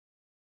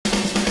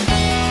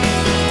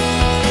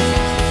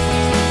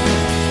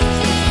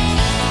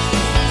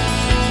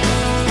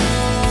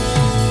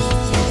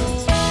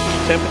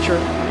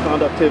temperature,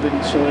 conductivity,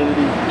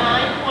 salinity.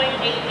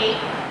 9.88.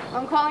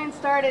 I'm calling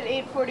start at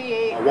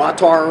 8:48.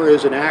 WATAR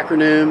is an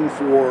acronym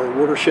for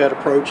Watershed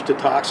Approach to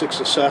Toxics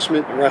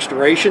Assessment and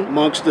Restoration.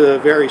 Amongst the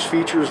various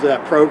features of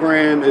that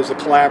program is the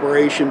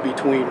collaboration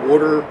between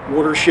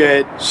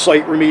watershed,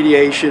 site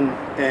remediation,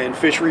 and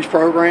fisheries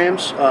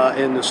programs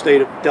in the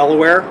state of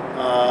Delaware.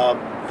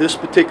 This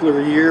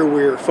particular year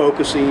we're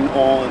focusing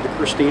on the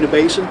Christina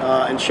Basin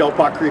and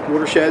Shellpot Creek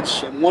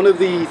watersheds. And one of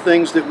the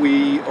things that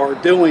we are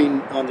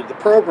doing under the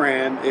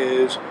program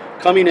is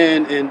coming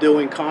in and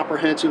doing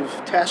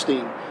comprehensive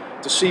testing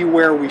to see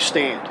where we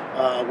stand.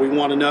 We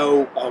want to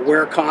know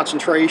where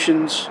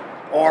concentrations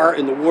are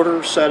in the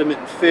water, sediment,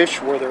 and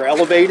fish, where they're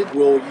elevated.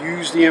 We'll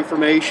use the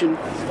information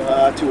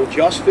to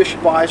adjust fish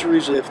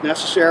advisories if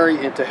necessary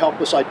and to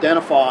help us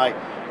identify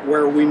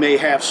where we may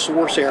have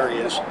source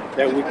areas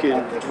that we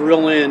can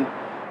drill in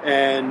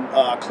and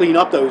clean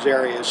up those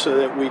areas so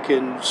that we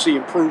can see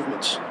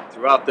improvements.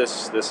 Throughout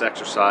this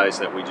exercise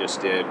that we just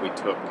did, we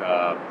took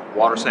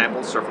water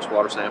samples, surface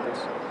water samples.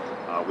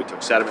 We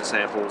took sediment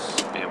samples,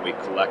 and we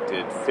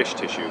collected fish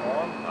tissue,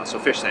 so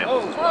fish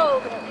samples as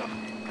well.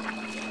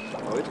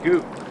 Oh, it's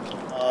good.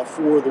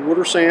 For the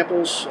water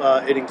samples,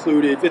 it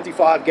included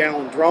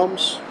 55-gallon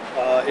drums.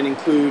 It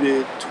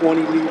included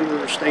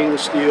 20-liter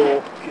stainless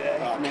steel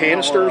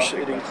canisters.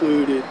 It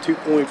included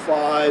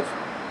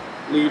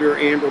 2.5-liter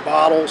amber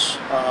bottles,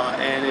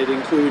 and it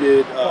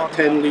included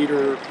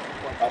 10-liter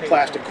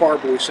plastic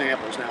carboy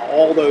samples. Now,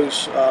 all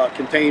those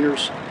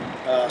containers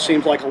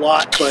seems like a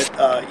lot, but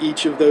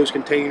each of those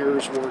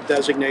containers were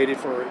designated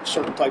for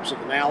certain types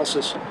of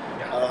analysis,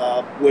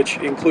 which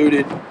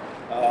included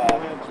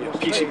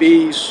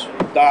PCBs,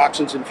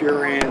 dioxins and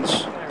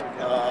furans,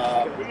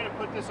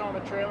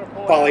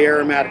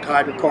 polyaromatic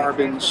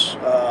hydrocarbons,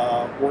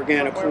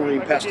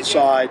 organochlorine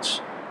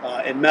pesticides,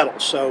 and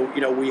metals. So,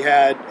 we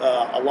had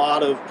a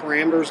lot of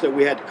parameters that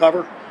we had to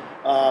cover,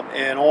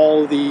 and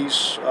all of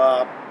these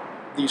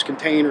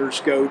containers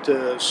go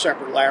to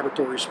separate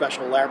laboratories,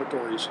 special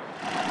laboratories.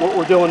 What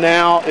we're doing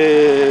now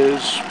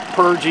is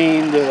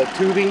purging the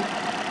tubing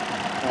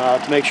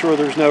to make sure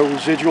there's no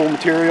residual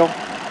material.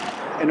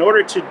 In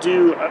order to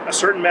do a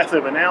certain method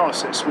of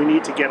analysis, we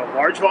need to get a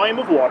large volume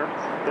of water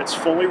that's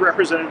fully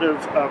representative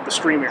of the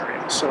stream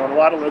area. So in a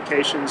lot of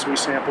locations, we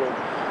sample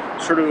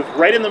sort of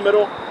right in the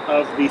middle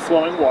of the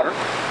flowing water.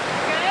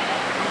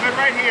 I'm good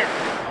right here.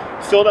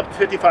 Filled up a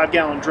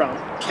 55-gallon drum,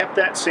 kept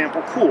that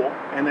sample cool,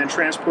 and then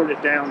transported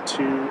it down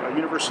to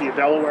University of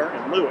Delaware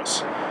in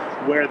Lewis,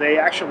 where they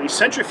actually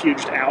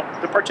centrifuged out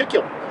the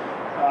particulate.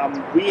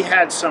 We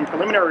had some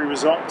preliminary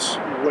results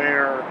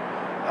where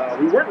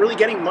we weren't really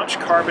getting much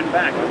carbon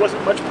back. There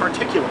wasn't much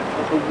particulate,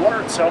 but the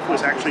water itself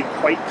was actually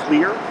quite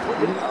clear,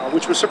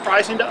 which was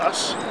surprising to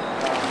us.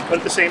 But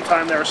at the same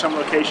time, there are some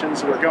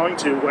locations we're going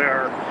to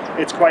where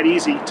it's quite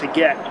easy to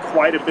get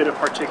quite a bit of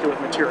particulate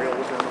material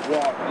within the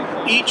water.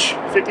 Each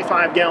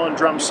 55-gallon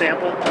drum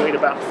sample weighed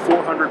about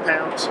 400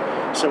 pounds,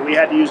 so we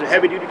had to use a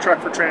heavy-duty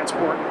truck for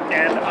transport,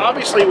 and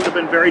obviously it would have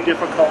been very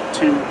difficult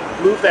to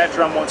move that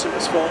drum once it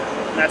was full,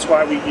 and that's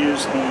why we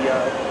use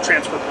the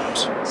transfer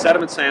pumps.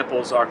 Sediment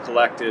samples are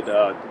collected,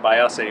 by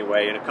us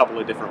anyway, in a couple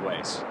of different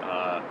ways.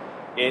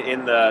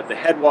 In the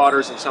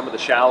headwaters and some of the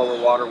shallower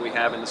water we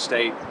have in the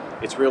state,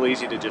 it's real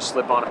easy to just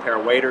slip on a pair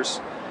of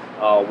waders,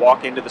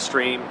 walk into the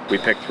stream. We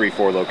pick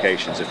 3-4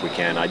 locations if we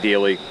can,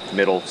 ideally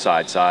middle,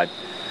 side.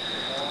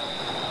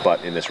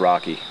 But in this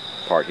rocky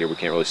part here, we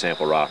can't really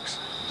sample rocks,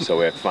 so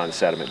we have to find the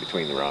sediment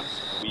between the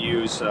rocks. We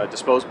use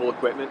disposable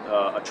equipment,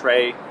 a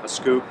tray, a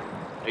scoop,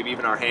 maybe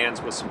even our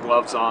hands with some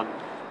gloves on,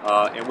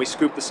 and we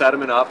scoop the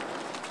sediment up,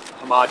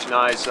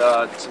 homogenize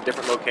some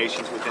different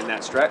locations within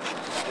that stretch,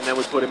 and then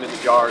we put them in the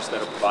jars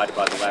that are provided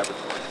by the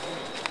laboratory.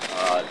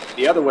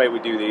 The other way we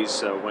do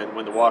these,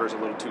 when the water's a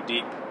little too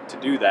deep to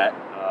do that,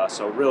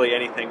 so really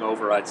anything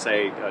over, I'd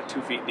say,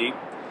 2 feet deep,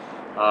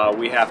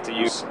 we have to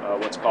use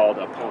what's called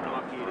a ponton,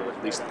 or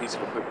at least the piece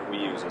of equipment we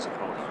use as a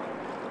ponton.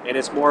 And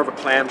it's more of a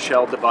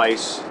clamshell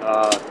device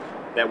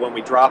that when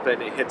we drop it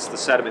and it hits the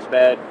sediment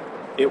bed,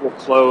 it will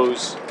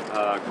close,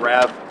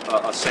 grab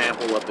a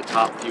sample of the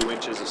top few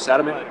inches of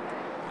sediment.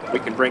 We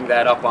can bring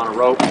that up on a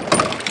rope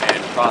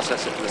and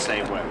process it in the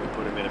same way. We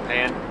put them in a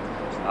pan.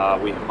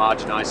 We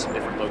homogenize some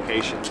different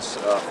locations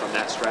from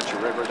that stretch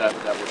of river that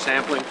we're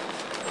sampling,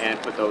 and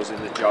put those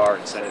in the jar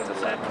and send it to the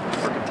lab.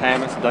 For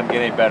contaminants, it doesn't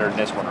get any better than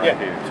this one right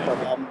here.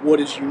 What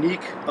is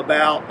unique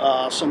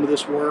about some of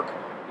this work,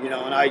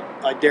 and I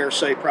dare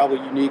say probably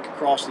unique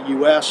across the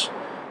U.S.,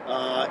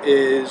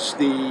 is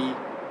the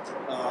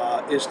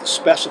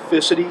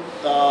specificity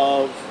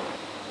of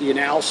the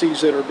analyses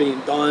that are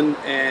being done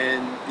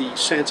and the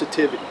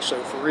sensitivity.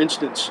 So, for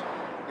instance,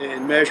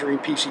 in measuring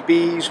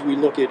PCBs, we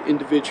look at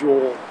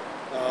individual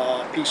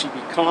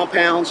PCB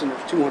compounds, and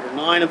there's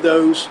 209 of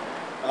those,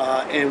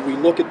 and we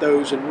look at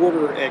those in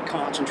water at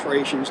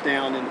concentrations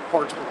down in the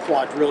parts per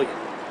quadrillion.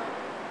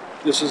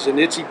 This is an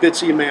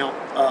itsy-bitsy amount,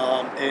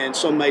 and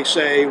some may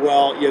say,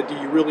 well, do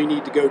you really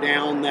need to go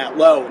down that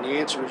low? And the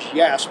answer is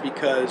yes,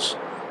 because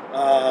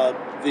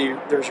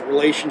there's a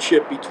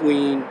relationship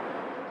between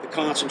the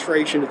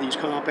concentration of these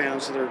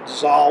compounds that are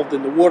dissolved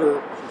in the water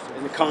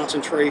and the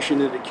concentration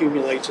that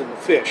accumulates in the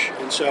fish.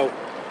 And so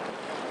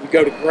we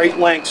go to great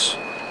lengths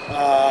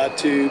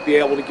to be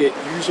able to get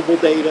usable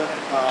data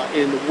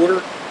in the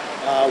water,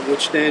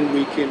 which then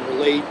we can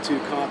relate to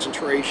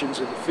concentrations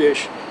in the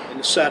fish and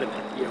the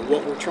sediment. You know,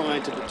 what we're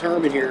trying to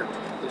determine here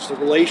is the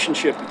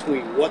relationship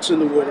between what's in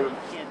the water,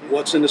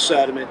 what's in the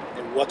sediment,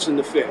 and what's in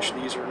the fish.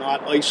 These are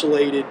not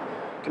isolated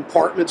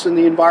compartments in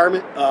the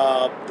environment.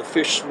 The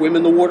fish swim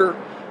in the water.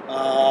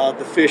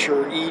 The fish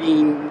are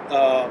eating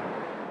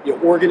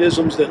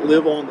organisms that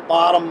live on the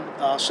bottom,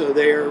 so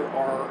they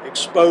are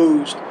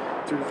exposed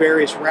through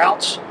various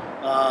routes.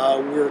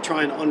 We're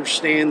trying to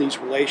understand these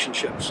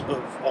relationships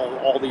of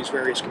all these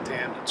various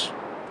contaminants.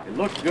 It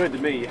looked good to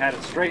me. You had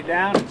it straight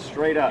down and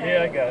straight up.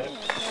 Yeah, I got it.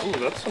 Ooh,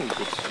 that's some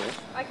good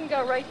stuff. I can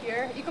go right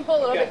here. You can pull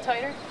a little bit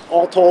tighter.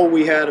 All told,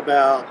 we had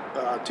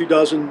about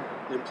 24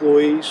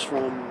 employees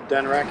from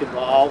DNREC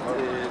involved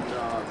in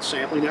the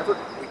sampling effort.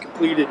 We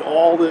completed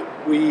all that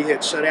we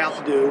had set out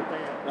to do.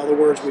 In other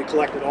words, we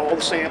collected all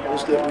the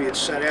samples that we had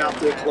set out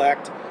to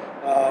collect.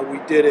 We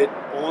did it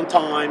on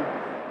time,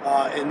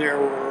 and there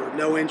were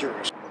no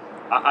injuries.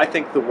 I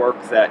think the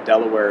work that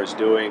Delaware is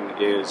doing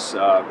is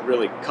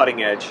really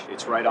cutting edge.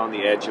 It's right on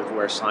the edge of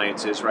where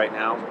science is right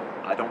now.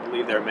 I don't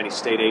believe there are many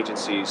state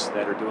agencies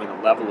that are doing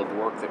the level of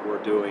work that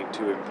we're doing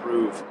to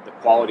improve the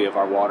quality of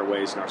our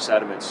waterways and our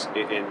sediments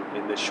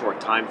in this short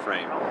time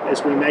frame.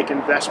 As we make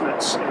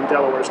investments in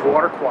Delaware's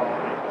water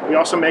quality, we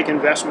also make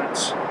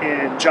investments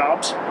in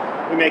jobs,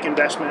 we make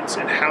investments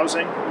in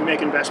housing, we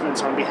make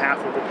investments on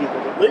behalf of the people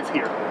that live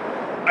here.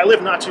 I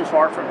live not too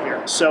far from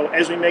here, so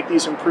as we make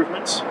these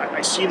improvements,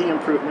 I see the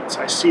improvements,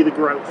 I see the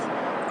growth.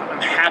 I'm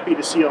happy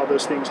to see all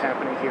those things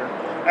happening here.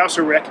 I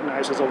also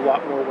recognize there's a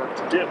lot more work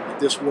to do.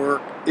 This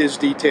work is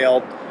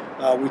detailed.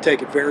 We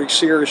take it very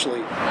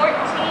seriously. 14.13.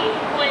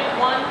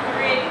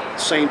 At the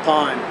same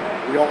time,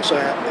 we also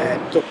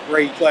took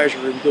great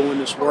pleasure in doing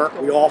this work.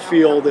 We all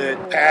feel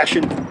that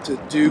passion to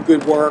do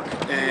good work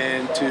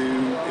and to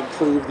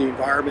improve the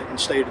environment in the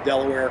state of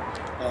Delaware.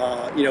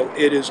 You know,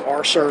 it is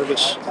our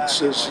service to the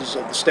citizens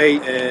of the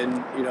state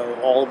and, you know,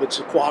 all of its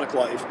aquatic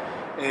life.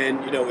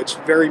 And, you know, it's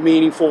very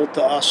meaningful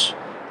to us,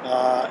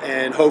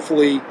 and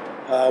hopefully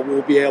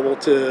we'll be able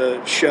to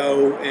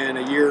show in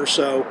a year or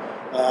so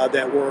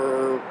that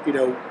we're, you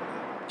know,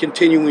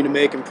 continuing to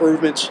make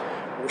improvements.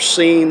 We're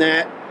seeing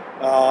that.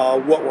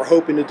 What we're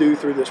hoping to do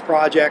through this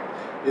project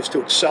is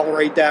to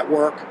accelerate that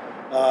work.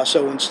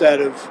 So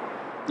instead of,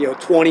 you know,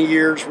 20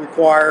 years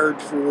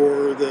required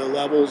for the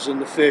levels in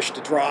the fish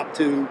to drop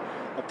to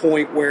a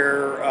point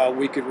where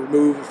we could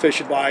remove a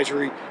fish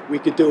advisory, we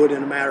could do it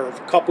in a matter of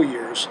a couple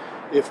years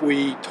if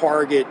we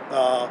target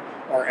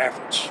our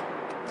efforts.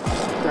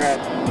 Crab.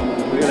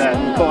 Look at that.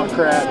 We call it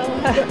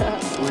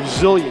crab.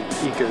 Resilient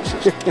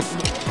ecosystem.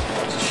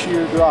 It's a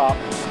sheer drop.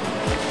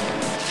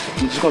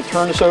 I'm just going to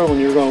turn this over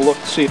and you're going to look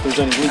to see if there's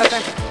any leaks.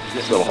 Okay.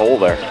 Just a little hole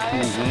there.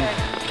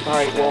 All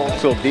right, well,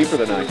 It's a little deeper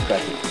than I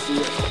expected.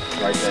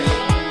 Right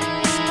there.